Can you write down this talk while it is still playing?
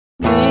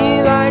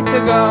He likes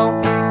to go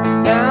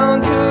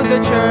down to the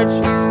church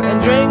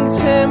and drinks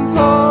him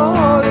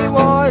holy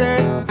water.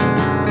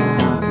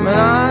 But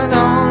I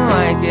don't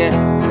like it,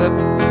 the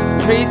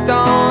priest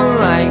don't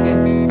like it,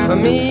 but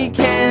me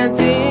can't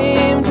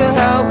seem to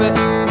help it.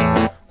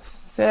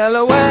 Sail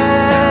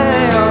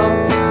away, oh,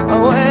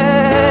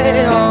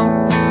 away, oh,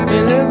 me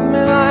live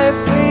me life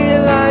free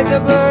like a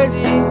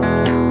birdie.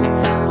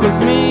 'Cause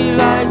me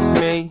likes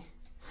me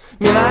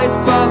likes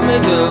what me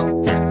do,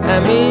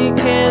 and me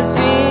can't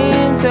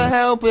seem to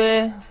help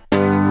it.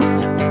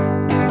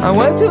 I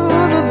went to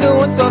the zoo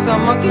and saw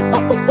some monkeys.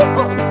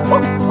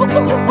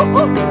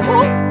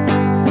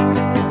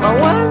 I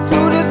went to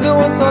the zoo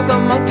and saw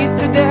some monkeys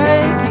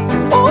today.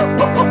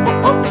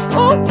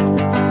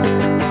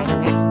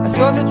 I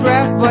saw the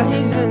giraffe, but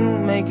he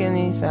didn't make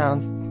any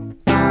sounds.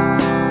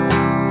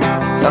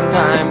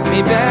 Sometimes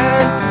me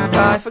bad,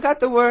 I forgot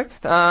the word.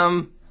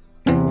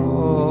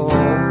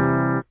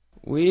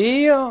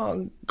 We are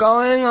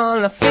going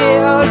on a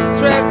field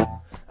trip,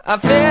 a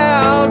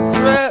field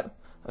trip,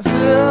 a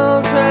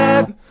field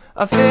trip,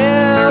 a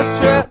field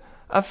trip,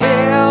 a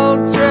field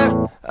trip,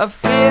 a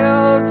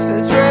field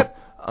trip,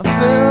 a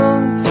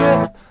field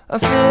trip, a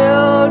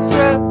field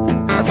trip,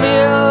 a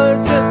field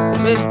trip.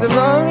 Mr.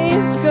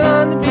 Laurie's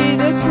gonna be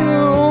there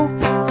too,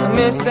 and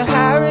Mr.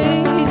 Harry,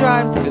 he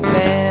drives the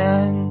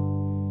van.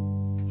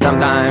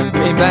 Sometimes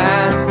me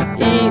bad,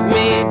 eat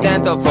me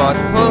dental floss,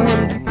 pull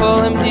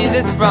him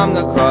Jesus from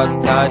the cross,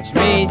 touch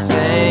me,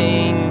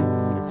 sing.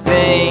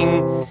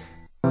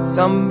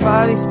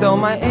 Somebody stole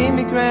my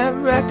Amy Grant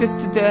records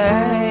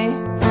today.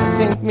 I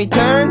think me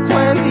turned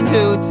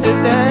 22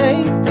 today.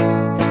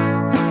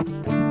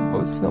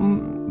 Oh,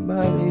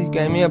 somebody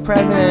gave me a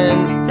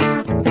present.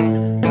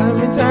 Let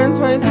me turn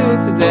 22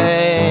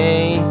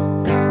 today.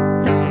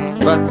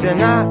 But they're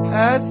not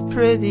as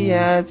pretty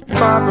as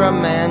Barbara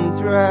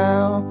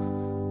Mandrell.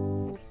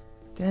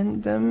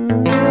 Then the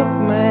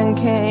milkman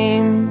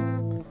came.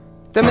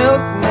 The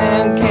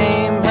milkman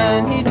came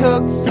and he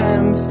took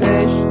some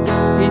fish.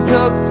 He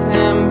took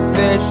some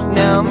fish.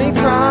 Now me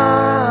crying.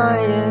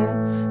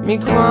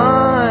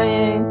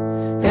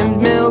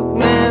 And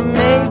milkman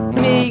make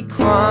me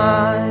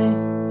cry.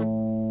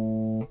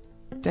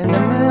 Then the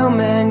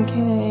mailman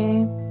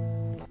came.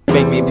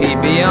 Make me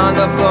pee-pee on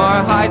the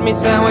floor, hide me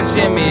sandwich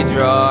in me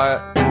drawer,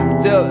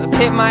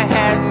 hit my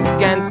head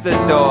against the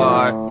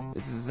door.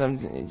 This is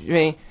something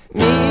me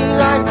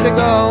likes to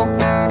go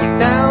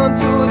down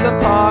to the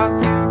park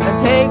and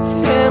take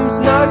him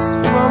nuts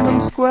from them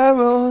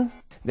squirrels.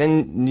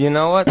 Then you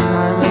know what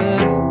time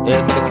it is?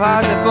 It's the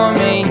closet for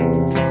me,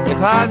 the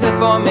closet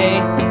for me.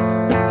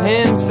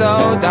 Him so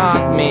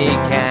dark me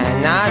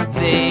cannot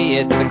see.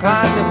 It's the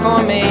closet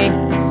for me,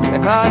 the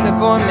closet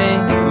for me.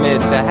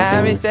 Mr.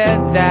 Harry said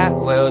that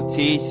will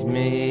teach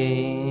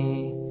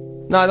me.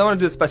 No, I don't want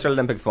to do the Special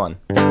Olympics one.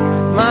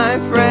 My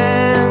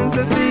friend's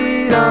a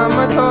seat on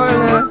my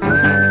toilet,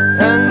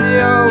 and he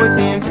always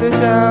seems to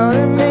shout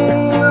at me.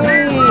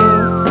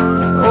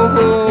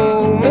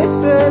 Oh,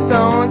 mister,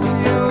 don't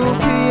you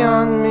pee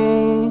on me.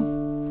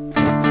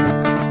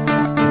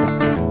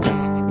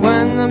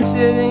 When I'm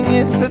sitting,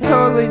 it's a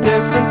totally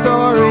different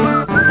story.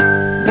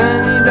 Then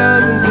he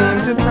doesn't seem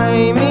to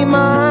pay me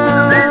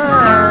mind.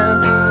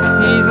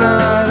 He's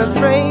not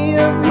afraid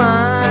of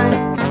my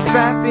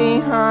fat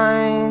behind.